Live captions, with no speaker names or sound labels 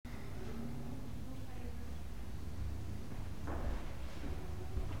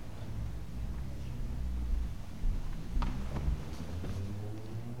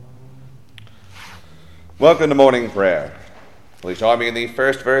Welcome to morning prayer. Please join me in the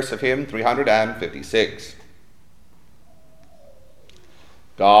first verse of hymn 356.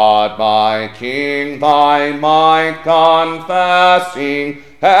 God my King, thy might confessing,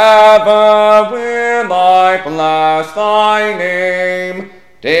 ever will I bless thy name.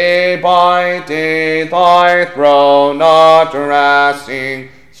 Day by day thy throne addressing,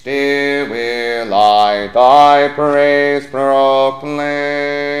 still will I thy praise proclaim.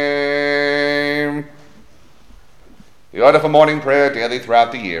 The order for morning prayer daily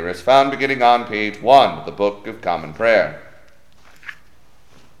throughout the year is found beginning on page 1 of the Book of Common Prayer.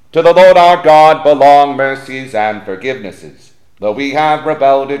 To the Lord our God belong mercies and forgivenesses, though we have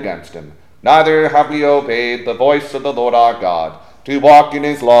rebelled against him. Neither have we obeyed the voice of the Lord our God, to walk in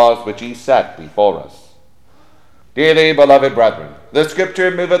his laws which he set before us. Dearly beloved brethren, the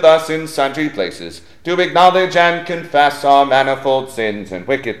Scripture moveth us in sundry places to acknowledge and confess our manifold sins and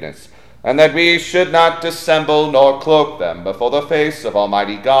wickedness, and that we should not dissemble nor cloak them before the face of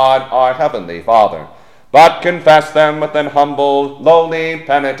Almighty God, our heavenly Father, but confess them with an humble, lowly,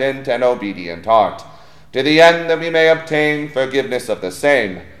 penitent, and obedient heart, to the end that we may obtain forgiveness of the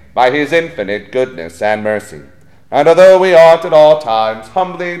same by his infinite goodness and mercy. And although we ought at all times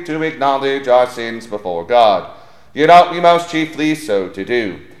humbly to acknowledge our sins before God, yet ought we most chiefly so to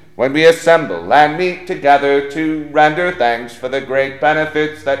do, when we assemble and meet together to render thanks for the great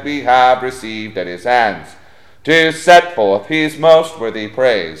benefits that we have received at his hands, to set forth his most worthy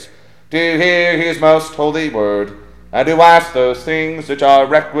praise, to hear his most holy word, and to ask those things which are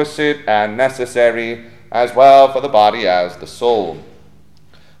requisite and necessary, as well for the body as the soul.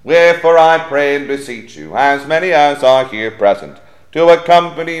 Wherefore I pray and beseech you, as many as are here present, to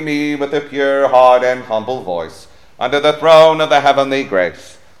accompany me with a pure heart and humble voice under the throne of the heavenly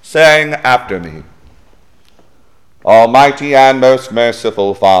grace, saying after me, Almighty and most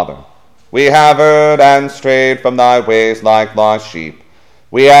merciful Father, we have erred and strayed from thy ways like lost sheep.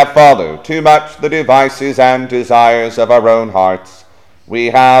 We have followed too much the devices and desires of our own hearts.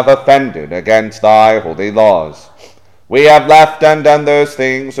 We have offended against thy holy laws. We have left and done those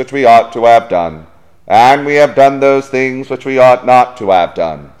things which we ought to have done, and we have done those things which we ought not to have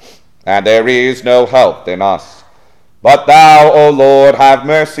done, and there is no health in us. But thou, O Lord, have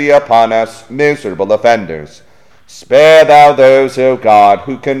mercy upon us, miserable offenders. Spare thou those, O God,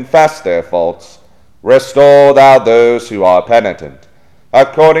 who confess their faults. Restore thou those who are penitent,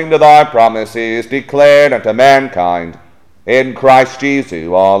 according to thy promises declared unto mankind, in Christ Jesus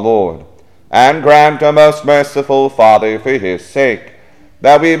our Lord. And grant, O most merciful Father, for his sake,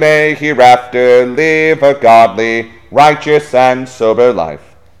 that we may hereafter live a godly, righteous, and sober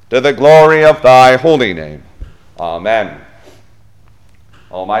life, to the glory of thy holy name. Amen.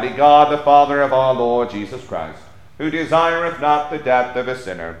 Almighty God, the Father of our Lord Jesus Christ, who desireth not the death of a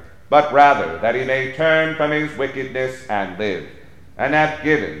sinner, but rather that he may turn from his wickedness and live, and hath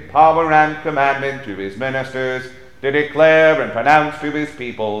given power and commandment to his ministers to declare and pronounce to his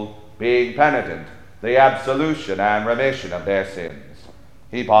people, being penitent, the absolution and remission of their sins.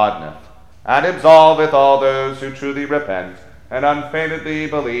 He pardoneth and absolveth all those who truly repent and unfeignedly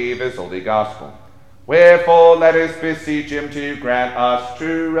believe his holy gospel. Wherefore let us beseech him to grant us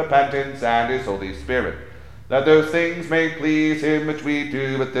true repentance and his Holy Spirit, that those things may please him which we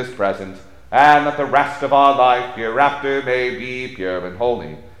do at this present, and that the rest of our life hereafter may be pure and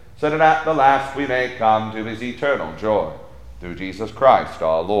holy, so that at the last we may come to his eternal joy. Through Jesus Christ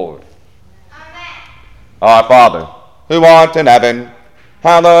our Lord. Amen. Our Father, who art in heaven,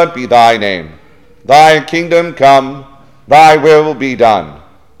 hallowed be thy name. Thy kingdom come, thy will be done,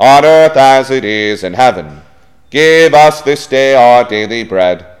 on earth as it is in heaven. Give us this day our daily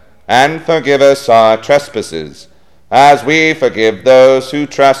bread, and forgive us our trespasses, as we forgive those who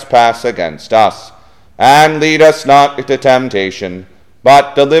trespass against us. And lead us not into temptation,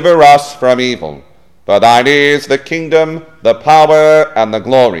 but deliver us from evil. For thine is the kingdom, the power, and the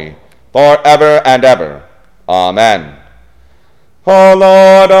glory, forever and ever. Amen. O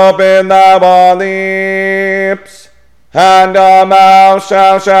Lord, open thou our lips, and our mouth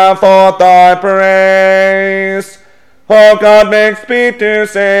shall shout forth thy praise. O God, make speed to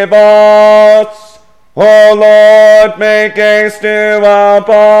save us. O Lord, make haste to help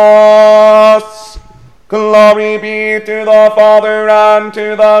us. Glory be to the Father, and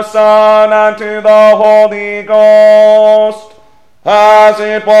to the Son, and to the Holy Ghost, as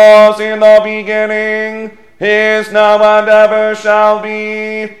it was in the beginning, is now, and ever shall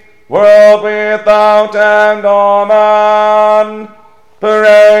be, world without end. Amen.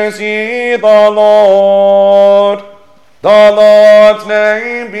 Praise ye the Lord. The Lord's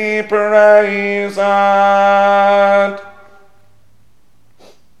name be praised.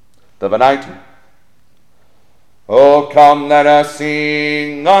 The Venite. O come, let us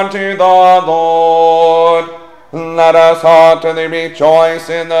sing unto the Lord. Let us heartily rejoice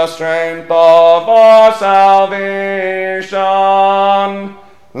in the strength of our salvation.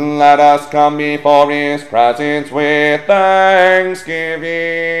 Let us come before his presence with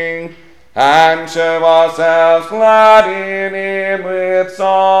thanksgiving, and show ourselves glad in him with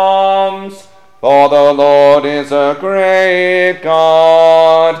psalms. For the Lord is a great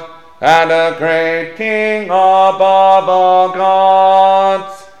God, and a great King above all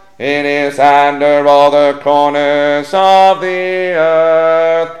gods. In his hand are all the corners of the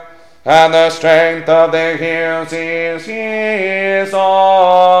earth, and the strength of the hills is his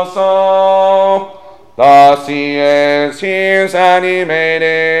also. The sea is his, and he made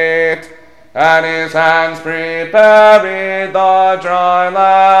it, and his hands prepared the dry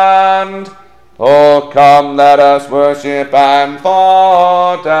land. O come, let us worship and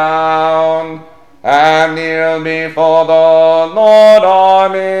fall down, and kneel before the Lord our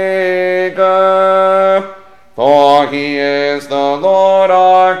Maker. For he is the Lord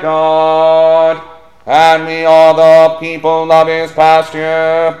our God, and we are the people of his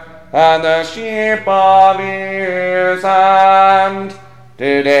pasture, and the sheep of his hand.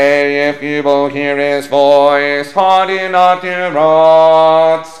 Today, if you will hear his voice, harden not your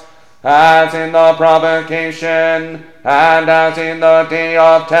hearts, as in the provocation, and as in the day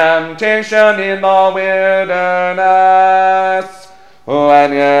of temptation in the wilderness,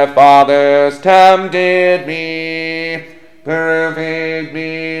 when your fathers tempted me, proved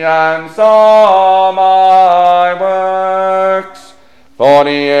me, and saw my works. 40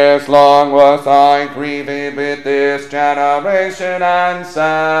 years long was I grieved with this generation, and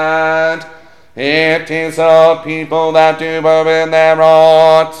said, it is a people that do err in their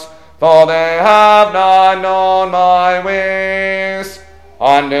hearts, for they have not known my ways,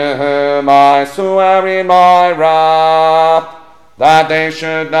 unto whom I swear in my wrath, that they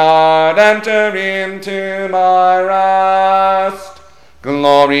should not enter into my rest.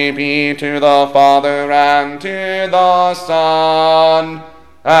 Glory be to the Father, and to the Son,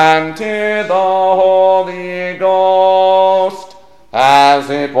 and to the Holy Ghost,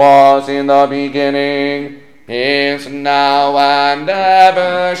 as it was in the beginning, is now, and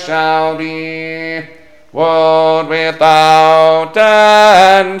ever shall be, world without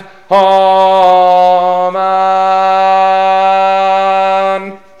end. Amen.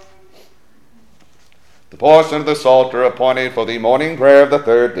 The portion of the Psalter appointed for the morning prayer of the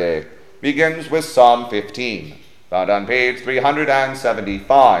third day begins with Psalm 15, found on page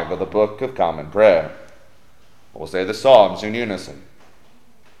 375 of the Book of Common Prayer. We'll say the Psalms in unison.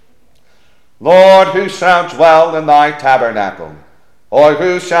 Lord, who shall dwell in thy tabernacle, or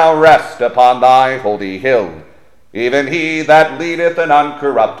who shall rest upon thy holy hill? Even he that leadeth an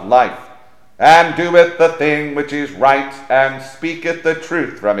uncorrupt life, and doeth the thing which is right, and speaketh the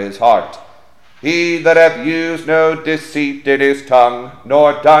truth from his heart. He that hath used no deceit in his tongue,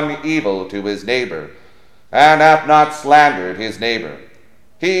 nor done evil to his neighbor, and hath not slandered his neighbor.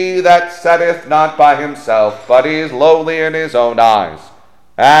 He that setteth not by himself, but is lowly in his own eyes,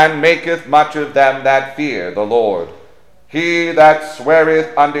 and maketh much of them that fear the Lord. He that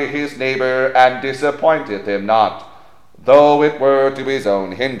sweareth unto his neighbor, and disappointeth him not, though it were to his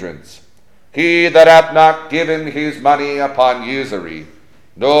own hindrance. He that hath not given his money upon usury,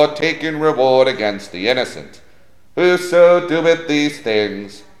 nor taken reward against the innocent. Whoso doeth these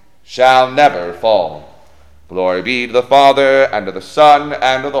things shall never fall. Glory be to the Father, and to the Son,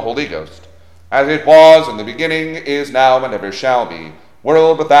 and to the Holy Ghost, as it was in the beginning, is now, and ever shall be,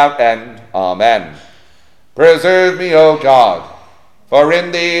 world without end. Amen. Preserve me, O God, for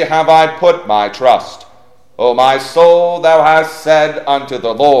in thee have I put my trust. O my soul, thou hast said unto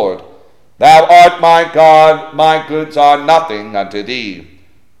the Lord, Thou art my God, my goods are nothing unto thee.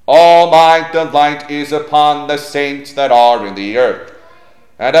 All my delight is upon the saints that are in the earth,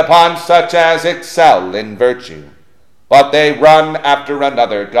 and upon such as excel in virtue. But they run after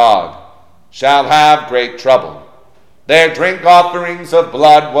another God, shall have great trouble. Their drink offerings of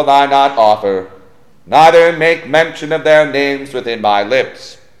blood will I not offer, neither make mention of their names within my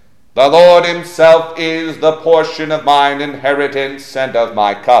lips. The Lord himself is the portion of mine inheritance and of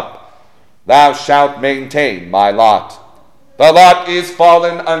my cup. Thou shalt maintain my lot. The lot is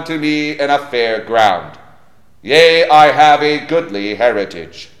fallen unto me in a fair ground. Yea, I have a goodly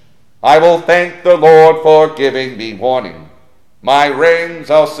heritage. I will thank the Lord for giving me warning. My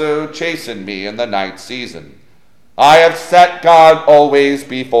reins also chasten me in the night season. I have set God always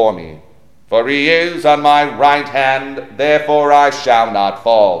before me, for he is on my right hand, therefore I shall not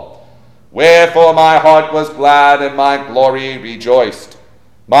fall. Wherefore my heart was glad, and my glory rejoiced.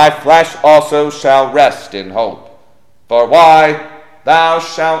 My flesh also shall rest in hope. For why? Thou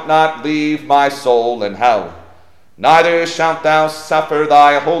shalt not leave my soul in hell, neither shalt thou suffer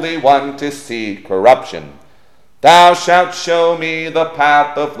thy Holy One to see corruption. Thou shalt show me the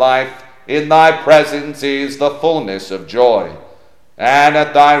path of life. In thy presence is the fullness of joy, and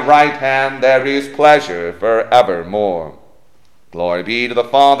at thy right hand there is pleasure for evermore. Glory be to the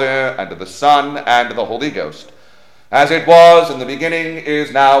Father, and to the Son, and to the Holy Ghost, as it was in the beginning,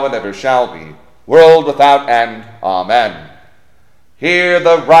 is now, and ever shall be, world without end. Amen. Hear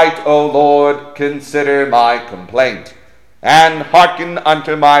the right, O Lord, consider my complaint, and hearken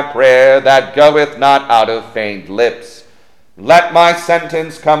unto my prayer that goeth not out of feigned lips. Let my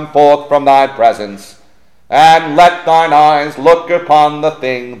sentence come forth from thy presence, and let thine eyes look upon the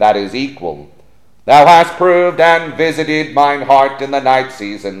thing that is equal. Thou hast proved and visited mine heart in the night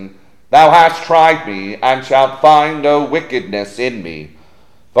season. Thou hast tried me, and shalt find no wickedness in me.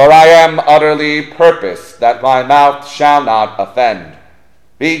 For I am utterly purposed that my mouth shall not offend,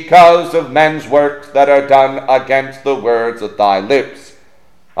 because of men's works that are done against the words of thy lips.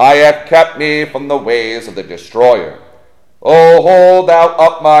 I have kept me from the ways of the destroyer. O hold thou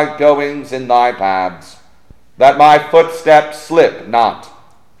up my goings in thy paths, that my footsteps slip not.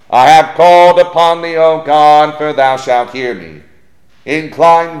 I have called upon thee, O God, for thou shalt hear me.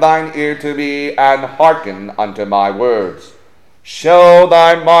 Incline thine ear to me, and hearken unto my words. Show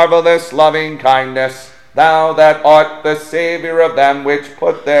thy marvelous loving kindness, thou that art the Saviour of them which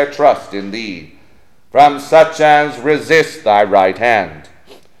put their trust in thee, from such as resist thy right hand.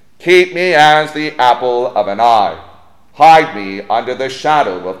 Keep me as the apple of an eye. Hide me under the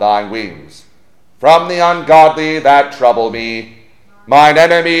shadow of thy wings. From the ungodly that trouble me, mine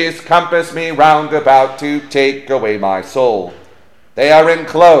enemies compass me round about to take away my soul. They are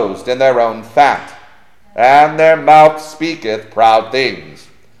enclosed in their own fat, and their mouth speaketh proud things.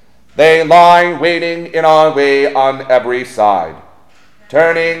 They lie waiting in our way on every side,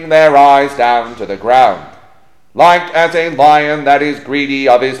 turning their eyes down to the ground, like as a lion that is greedy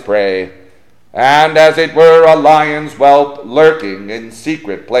of his prey, and as it were a lion's whelp lurking in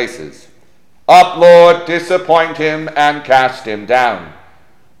secret places. Up, Lord, disappoint him and cast him down.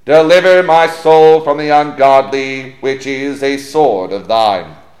 Deliver my soul from the ungodly, which is a sword of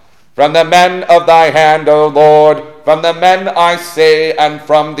thine. From the men of thy hand, O Lord, from the men, I say, and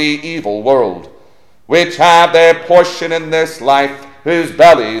from the evil world, which have their portion in this life, whose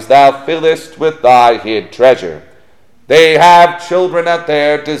bellies thou fillest with thy hid treasure. They have children at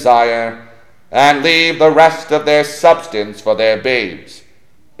their desire, and leave the rest of their substance for their babes.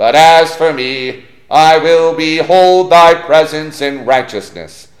 But as for me, I will behold thy presence in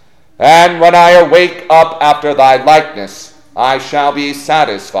righteousness, and when I awake up after thy likeness, I shall be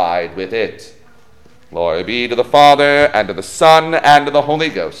satisfied with it. Glory be to the Father, and to the Son, and to the Holy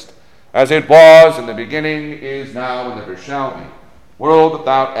Ghost, as it was in the beginning, is now, and ever shall be, world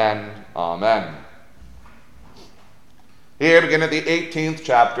without end. Amen. Here beginneth the 18th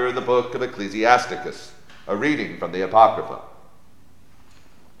chapter of the book of Ecclesiasticus, a reading from the Apocrypha.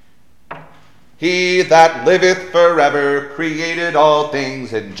 He that liveth forever created all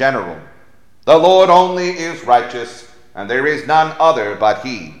things in general. The Lord only is righteous, and there is none other but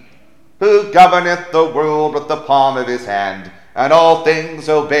he, who governeth the world with the palm of his hand, and all things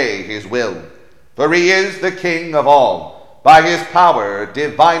obey his will. For he is the King of all, by his power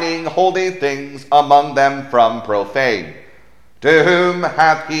divining holy things among them from profane. To whom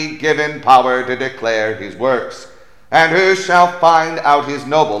hath he given power to declare his works? And who shall find out his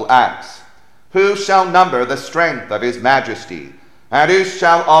noble acts? Who shall number the strength of his majesty? And who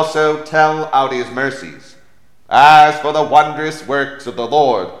shall also tell out his mercies? As for the wondrous works of the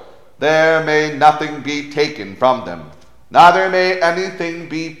Lord, there may nothing be taken from them, neither may anything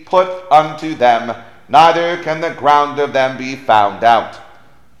be put unto them, neither can the ground of them be found out.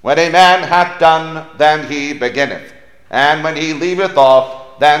 When a man hath done, then he beginneth, and when he leaveth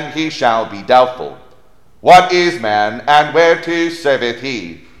off, then he shall be doubtful. What is man, and whereto serveth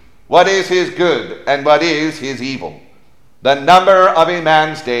he? What is his good, and what is his evil? The number of a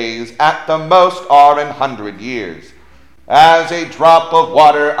man's days at the most are 100 years, as a drop of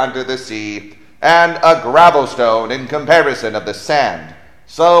water under the sea, and a gravel stone in comparison of the sand,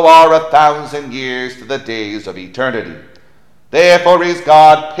 so are 1,000 years to the days of eternity. Therefore is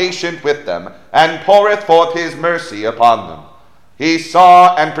God patient with them, and poureth forth his mercy upon them. He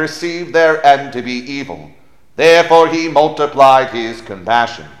saw and perceived their end to be evil. Therefore he multiplied his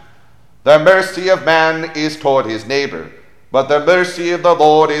compassion. The mercy of man is toward his neighbor, but the mercy of the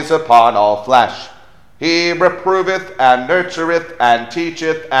Lord is upon all flesh. He reproveth and nurtureth and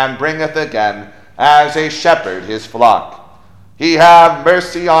teacheth and bringeth again, as a shepherd his flock. He have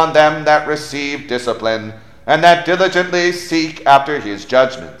mercy on them that receive discipline, and that diligently seek after his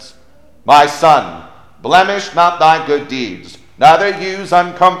judgments. My son, blemish not thy good deeds, neither use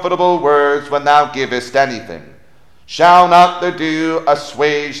uncomfortable words when thou givest anything. Shall not the dew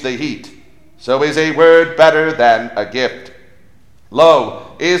assuage the heat? So is a word better than a gift.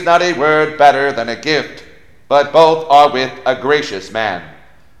 Lo, is not a word better than a gift? But both are with a gracious man.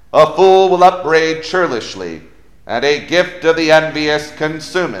 A fool will upbraid churlishly, and a gift of the envious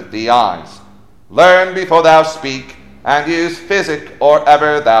consumeth the eyes. Learn before thou speak, and use physic or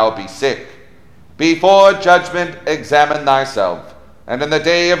ever thou be sick. Before judgment examine thyself, and in the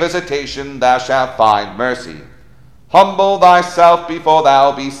day of visitation thou shalt find mercy. Humble thyself before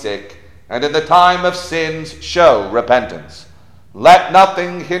thou be sick, and in the time of sins show repentance. Let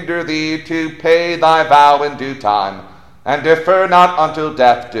nothing hinder thee to pay thy vow in due time, and defer not until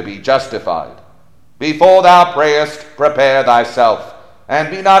death to be justified. Before thou prayest, prepare thyself, and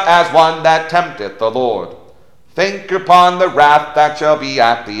be not as one that tempteth the Lord. Think upon the wrath that shall be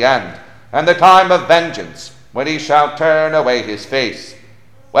at the end, and the time of vengeance, when he shall turn away his face.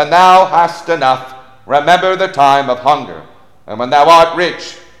 When thou hast enough, remember the time of hunger, and when thou art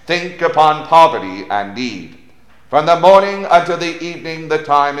rich, think upon poverty and need. From the morning until the evening the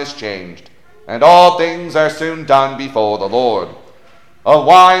time is changed, and all things are soon done before the Lord. A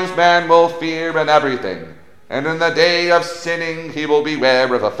wise man will fear in everything, and in the day of sinning he will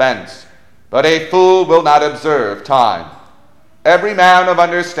beware of offense. But a fool will not observe time. Every man of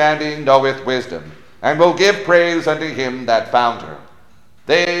understanding knoweth wisdom, and will give praise unto him that found her.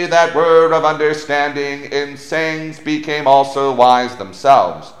 They that were of understanding in sayings became also wise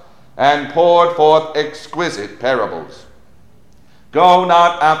themselves, and poured forth exquisite parables. Go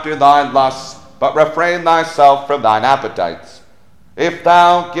not after thy lusts, but refrain thyself from thine appetites. If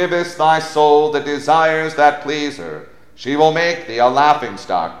thou givest thy soul the desires that please her, she will make thee a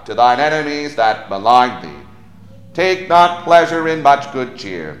laughingstock to thine enemies that malign thee. Take not pleasure in much good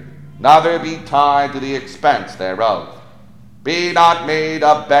cheer, neither be tied to the expense thereof. Be not made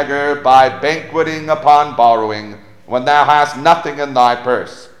a beggar by banqueting upon borrowing, when thou hast nothing in thy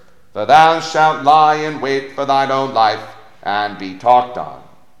purse. For thou shalt lie in wait for thine own life, and be talked on.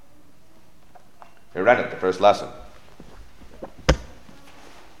 We read it, the first lesson.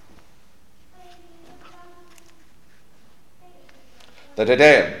 The Te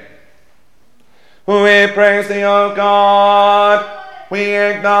Deum. We praise thee, O God. We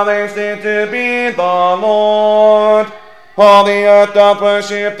acknowledge thee to be the Lord. All the earth doth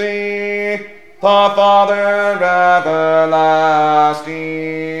worship thee, the Father everlasting.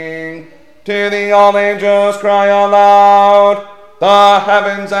 To thee all angels cry aloud, the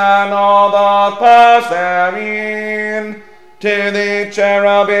heavens and all the powers therein. To thee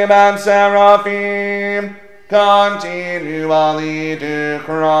cherubim and seraphim continually do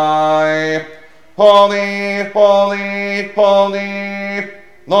cry, Holy, holy, holy,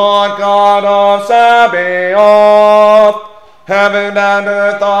 Lord God of Sabaoth. Heaven and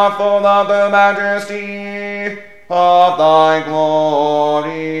earth are full of the majesty of thy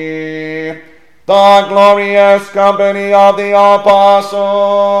glory. The glorious company of the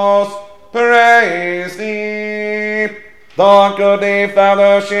apostles, praise thee. The goodly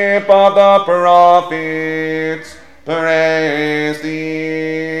fellowship of the prophets, praise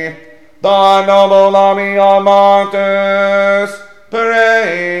thee. The noble army of martyrs,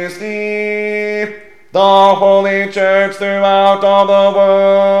 praise thee. The holy church throughout all the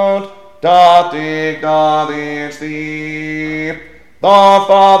world doth acknowledge thee. The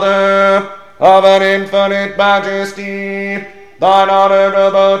Father of an infinite majesty, thine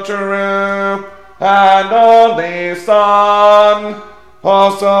honorable, true, and only Son,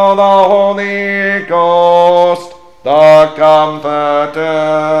 also the Holy Ghost, the Comforter.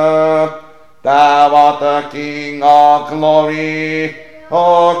 Thou art the King of glory,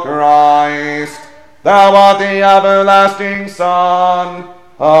 O Christ. Thou art the everlasting Son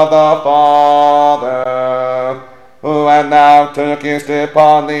of the Father, who and thou tookest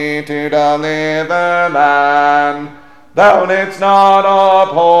upon thee to deliver man. Thou didst not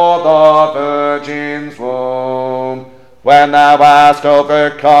abhor the Virgin's womb, when thou hast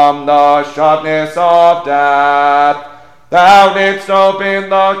overcome the sharpness of death. Thou didst open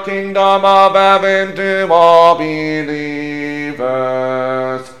the kingdom of heaven to all believers.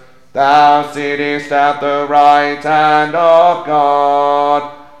 Thou sittest at the right hand of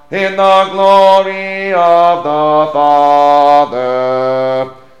God, in the glory of the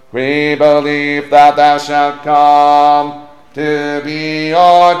Father. We believe that thou shalt come to be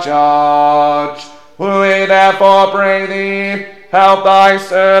our judge. We therefore pray thee, help thy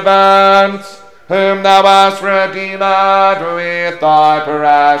servants, whom thou hast redeemed with thy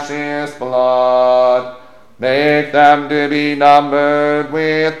precious blood. Make them to be numbered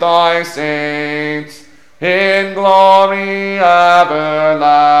with thy saints in glory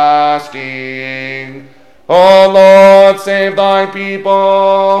everlasting. O Lord, save thy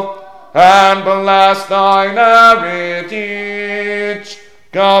people, and bless thine heritage.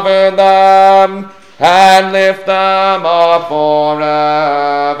 Govern them, and lift them up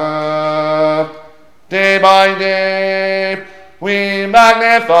forever. Day by day we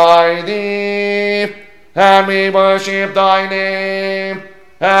magnify thee, and we worship thy name,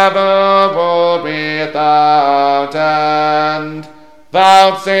 evermore without end.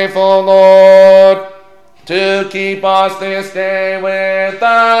 Vouchsafe, O Lord, to keep us this day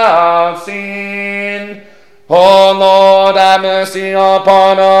without sin. O Lord, have mercy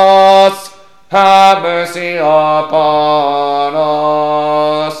upon us, have mercy upon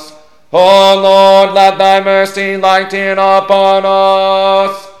us. O Lord, let thy mercy lighten upon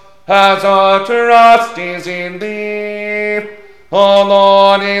us, as our trust is in thee. O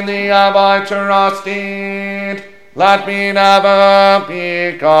Lord, in thee have I trusted, let me never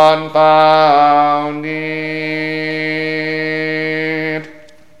be confounded.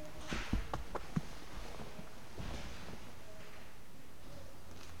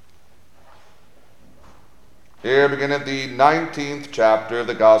 Here beginneth the 19th chapter of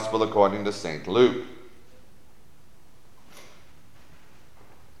the Gospel according to St. Luke.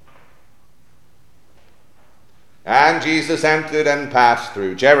 And Jesus entered and passed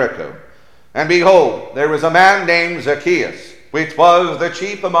through Jericho. And behold, there was a man named Zacchaeus, which was the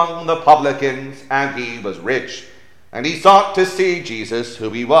chief among the publicans, and he was rich. And he sought to see Jesus, who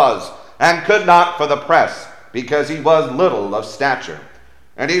he was, and could not for the press, because he was little of stature.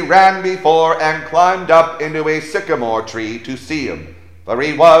 And he ran before and climbed up into a sycamore tree to see him, for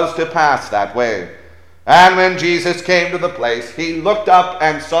he was to pass that way. And when Jesus came to the place, he looked up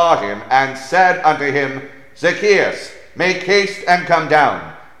and saw him, and said unto him, Zacchaeus, make haste and come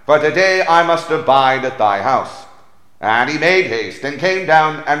down, for today I must abide at thy house. And he made haste, and came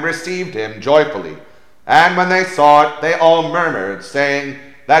down, and received him joyfully. And when they saw it, they all murmured, saying,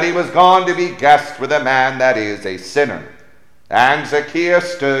 that he was gone to be guest with a man that is a sinner. And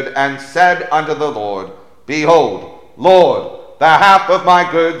Zacchaeus stood and said unto the Lord, Behold, Lord, the half of my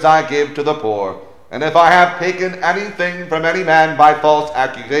goods I give to the poor, and if I have taken anything from any man by false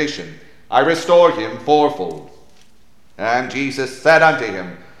accusation, I restore him fourfold. And Jesus said unto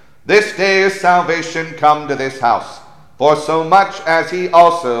him, This day is salvation come to this house, for so much as he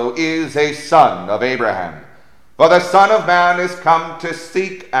also is a son of Abraham. For the Son of Man is come to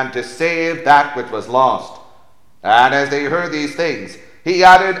seek and to save that which was lost. And as they heard these things, he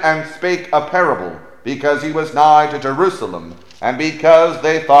added and spake a parable, because he was nigh to Jerusalem, and because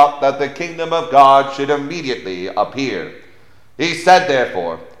they thought that the kingdom of God should immediately appear. He said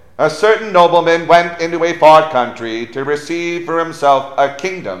therefore, A certain nobleman went into a far country to receive for himself a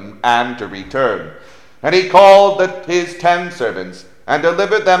kingdom and to return. And he called his 10 servants, and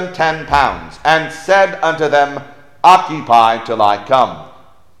delivered them 10 pounds, and said unto them, Occupy till I come.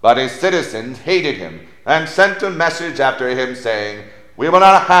 But his citizens hated him, and sent a message after him, saying, We will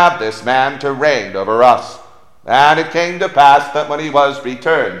not have this man to reign over us. And it came to pass that when he was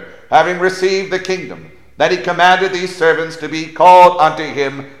returned, having received the kingdom, that he commanded these servants to be called unto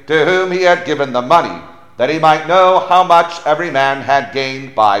him to whom he had given the money, that he might know how much every man had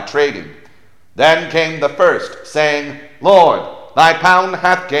gained by trading. Then came the first, saying, Lord, thy pound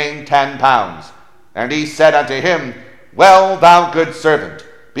hath gained 10 pounds. And he said unto him, Well, thou good servant,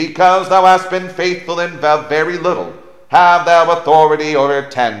 because thou hast been faithful in very little, have thou authority over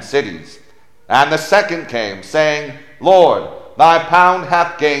 10 cities. And the second came, saying, Lord, thy pound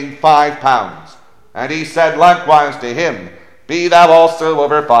hath gained 5 pounds. And he said likewise to him, Be thou also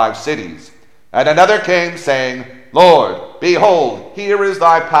over 5 cities. And another came, saying, Lord, behold, here is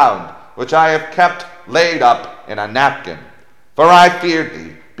thy pound, which I have kept laid up in a napkin. For I feared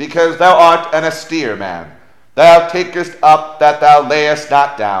thee, because thou art an austere man. Thou takest up that thou layest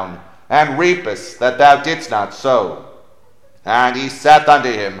not down, and reapest that thou didst not sow. And he saith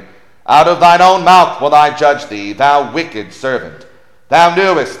unto him, Out of thine own mouth will I judge thee, thou wicked servant. Thou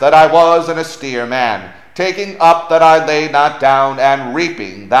knewest that I was an austere man, taking up that I laid not down, and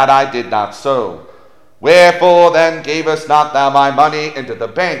reaping that I did not sow. Wherefore then gavest not thou my money into the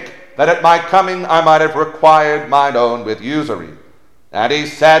bank, that at my coming I might have required mine own with usury? And he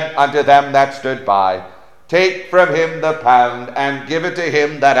said unto them that stood by, Take from him the pound, and give it to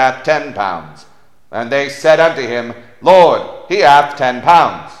him that hath 10 pounds. And they said unto him, Lord, he hath 10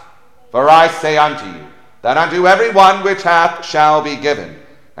 pounds. For I say unto you, that unto every one which hath shall be given,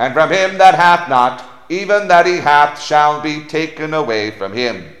 and from him that hath not, even that he hath shall be taken away from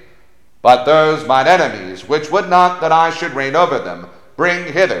him. But those mine enemies, which would not that I should reign over them,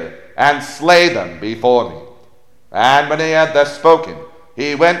 bring hither, and slay them before me. And when he had thus spoken,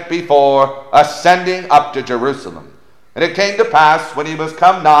 he went before, ascending up to Jerusalem. And it came to pass, when he was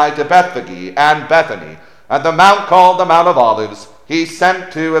come nigh to Bethphage and Bethany, at the mount called the Mount of Olives, he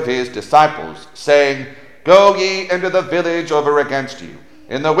sent 2 of his disciples, saying, Go ye into the village over against you,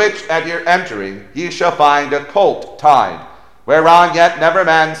 in the which at your entering ye shall find a colt tied, whereon yet never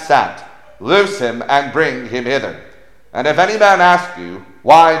man sat. Loose him, and bring him hither. And if any man ask you,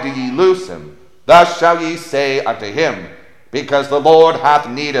 Why do ye loose him? Thus shall ye say unto him, Because the Lord hath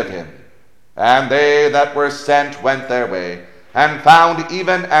need of him. And they that were sent went their way, and found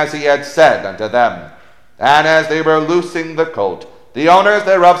even as he had said unto them. And as they were loosing the colt, the owners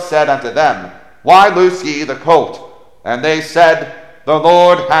thereof said unto them, Why loose ye the colt? And they said, The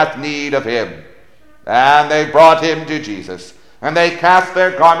Lord hath need of him. And they brought him to Jesus, and they cast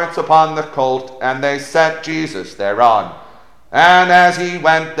their garments upon the colt, and they set Jesus thereon. And as he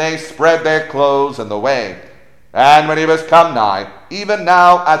went, they spread their clothes in the way. And when he was come nigh, even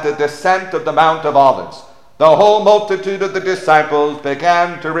now at the descent of the Mount of Olives, the whole multitude of the disciples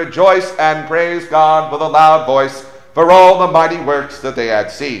began to rejoice and praise God with a loud voice for all the mighty works that they had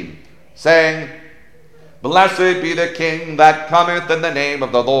seen, saying, Blessed be the King that cometh in the name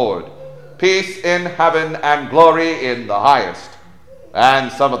of the Lord. Peace in heaven and glory in the highest.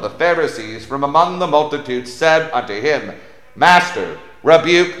 And some of the Pharisees from among the multitude said unto him, Master,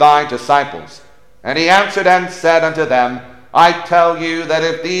 rebuke thy disciples. And he answered and said unto them, I tell you that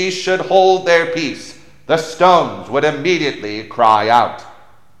if these should hold their peace, the stones would immediately cry out.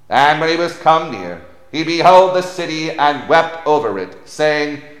 And when he was come near, he beheld the city and wept over it,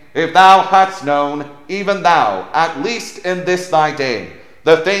 saying, If thou hadst known, even thou, at least in this thy day,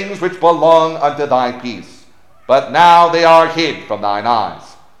 the things which belong unto thy peace, but now they are hid from thine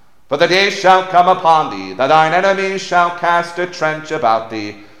eyes. For the day shall come upon thee, that thine enemies shall cast a trench about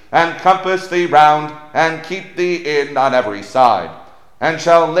thee, and compass thee round, and keep thee in on every side, and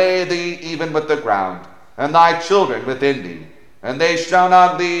shall lay thee even with the ground, and thy children within thee, and they shall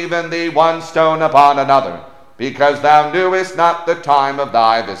not leave in thee one stone upon another, because thou knewest not the time of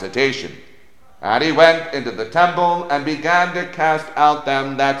thy visitation. And he went into the temple, and began to cast out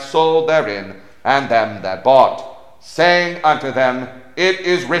them that sold therein, and them that bought, saying unto them, It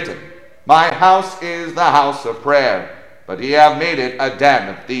is written, My house is the house of prayer, but ye have made it a den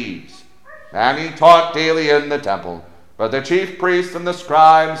of thieves. And he taught daily in the temple. But the chief priests and the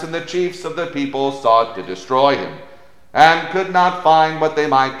scribes and the chiefs of the people sought to destroy him, and could not find what they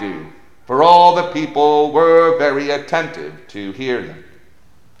might do, for all the people were very attentive to hear him.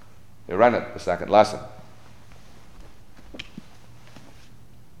 Here runneth the second lesson.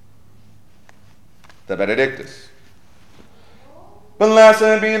 The Benedictus.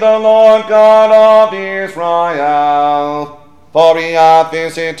 Blessed be the Lord God of Israel, for he hath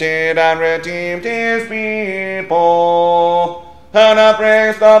visited and redeemed his people, and hath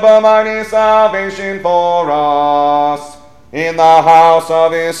raised up a mighty salvation for us in the house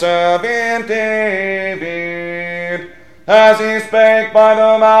of his servant David, as he spake by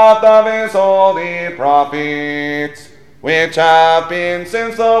the mouth of his holy prophets, which have been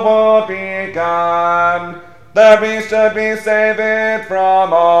since the world began, that we should be saved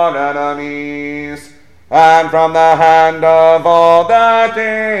from our enemies, and from the hand of all that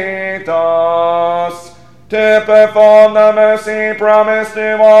hate us, to perform the mercy promised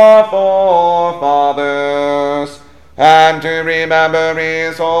to our forefathers, and to remember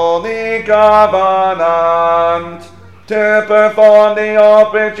his holy covenant, to perform the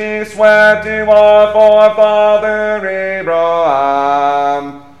oath which he sware to our forefather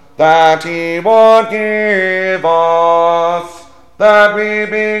Abraham, that he would give us, that we,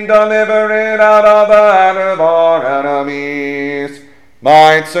 being delivered out of the hand of our enemies,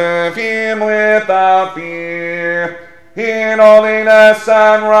 might serve him without fear, in holiness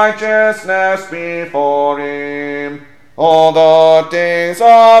and righteousness before him, all the days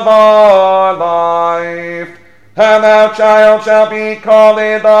of our life. And thou, child, shalt be called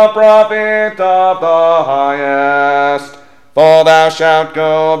the prophet of the highest, for thou shalt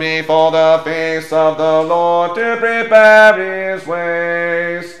go before the face of the Lord to prepare his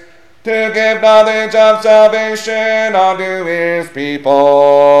ways, to give knowledge of salvation unto his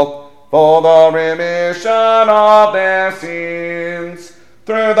people, for the remission of their sins,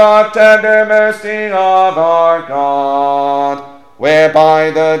 through the tender mercy of our God,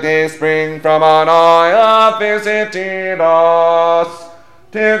 whereby the dayspring from on high hath visited us,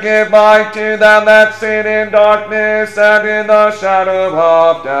 to give light to them that sit in darkness and in the shadow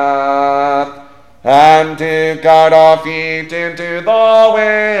of death, and to guide our feet into the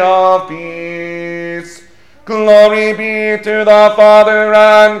way of peace. Glory be to the Father,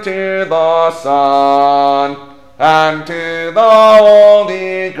 and to the Son, and to the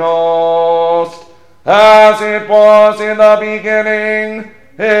Holy Ghost, as it was in the beginning,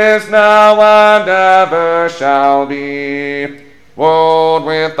 is now, and ever shall be, world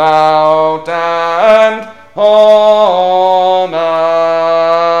without end. Amen.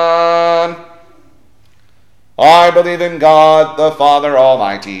 I believe in God, the Father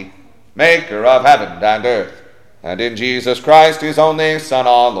Almighty, maker of heaven and earth, and in Jesus Christ, his only Son,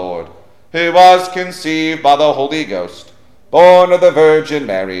 our Lord, who was conceived by the Holy Ghost, born of the Virgin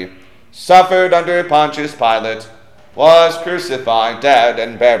Mary, suffered under Pontius Pilate, was crucified, dead,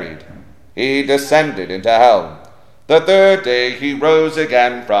 and buried. He descended into hell. The third day he rose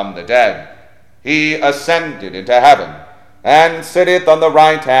again from the dead. He ascended into heaven, and sitteth on the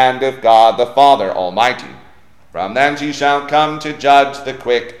right hand of God the Father Almighty. From thence he shall come to judge the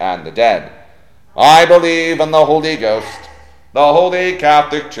quick and the dead. I believe in the Holy Ghost, the Holy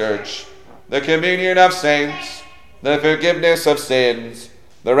Catholic Church, the communion of saints, the forgiveness of sins,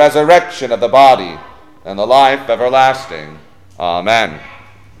 the resurrection of the body, and the life everlasting. Amen.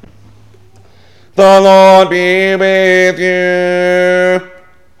 The Lord be with you,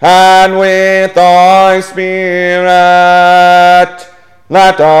 and with thy spirit.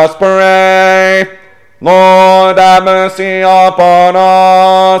 Let us pray. Lord, have mercy upon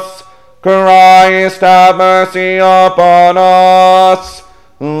us. Christ, have mercy upon us.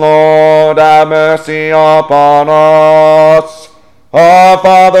 Lord, have mercy upon us. Our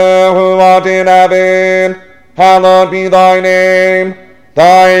Father, who art in heaven, hallowed be thy name.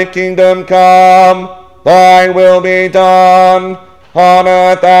 Thy kingdom come, thy will be done, on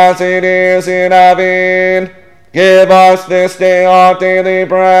earth as it is in heaven. Give us this day our daily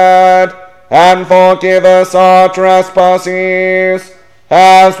bread, and forgive us our trespasses,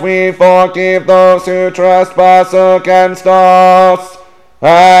 as we forgive those who trespass against us.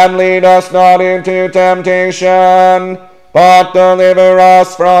 And lead us not into temptation, but deliver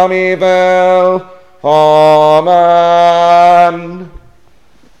us from evil. Amen.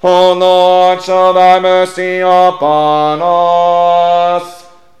 O Lord, show thy mercy upon us,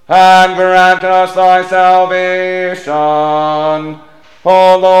 and grant us thy salvation.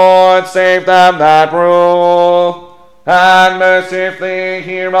 O Lord, save them that rule, and mercifully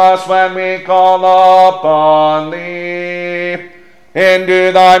hear us when we call upon thee.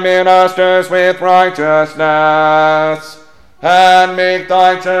 Endue thy ministers with righteousness, and make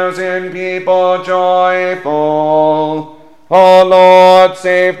thy chosen people joyful. O Lord,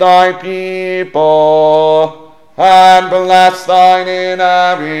 save thy people, and bless thine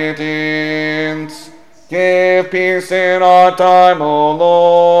inheritance. Give peace in our time, O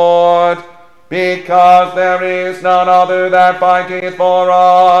Lord, because there is none other that fighteth for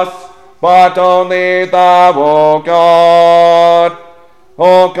us, but only thou, O God.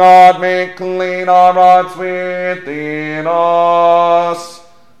 O God, make clean our hearts within us,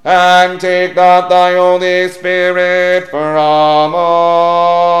 and take not thy Holy Spirit from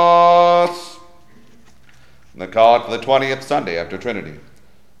us. The card for the 20th Sunday after Trinity.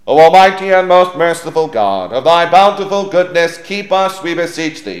 O Almighty and most merciful God, of thy bountiful goodness keep us, we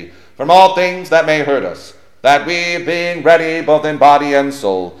beseech thee, from all things that may hurt us, that we, being ready both in body and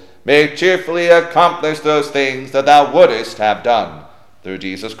soul, may cheerfully accomplish those things that thou wouldest have done, through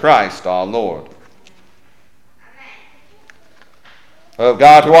Jesus Christ our Lord. O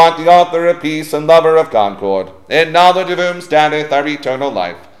God, who art the author of peace and lover of concord, in knowledge of whom standeth our eternal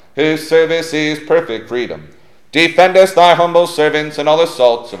life, whose service is perfect freedom, defend us, thy humble servants, in all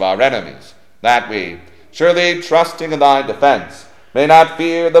assaults of our enemies, that we, surely trusting in thy defense, may not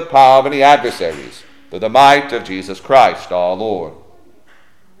fear the power of any adversaries, through the might of Jesus Christ our Lord.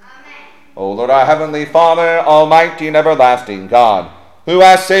 Amen. O Lord, our heavenly Father, almighty and everlasting God, who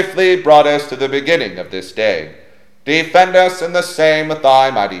hast safely brought us to the beginning of this day, defend us in the same with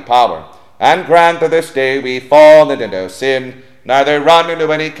thy mighty power, and grant that this day we fall into no sin, neither run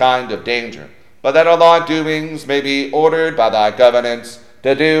into any kind of danger, but that all our doings may be ordered by thy governance,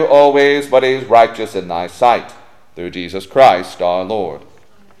 to do always what is righteous in thy sight, through Jesus Christ our Lord. Amen.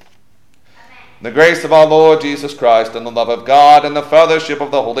 The grace of our Lord Jesus Christ, and the love of God, and the fellowship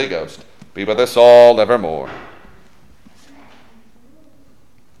of the Holy Ghost be with us all evermore.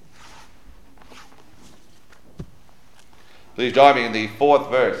 Please join me in the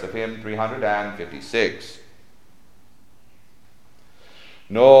fourth verse of hymn 356.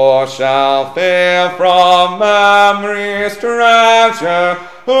 Nor shall fail from memory's treasure,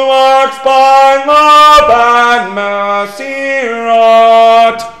 who works by love and mercy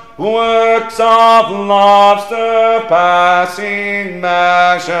wrought, Works of love surpassing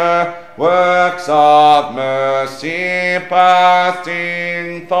measure, works of mercy past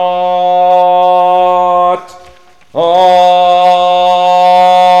in thought.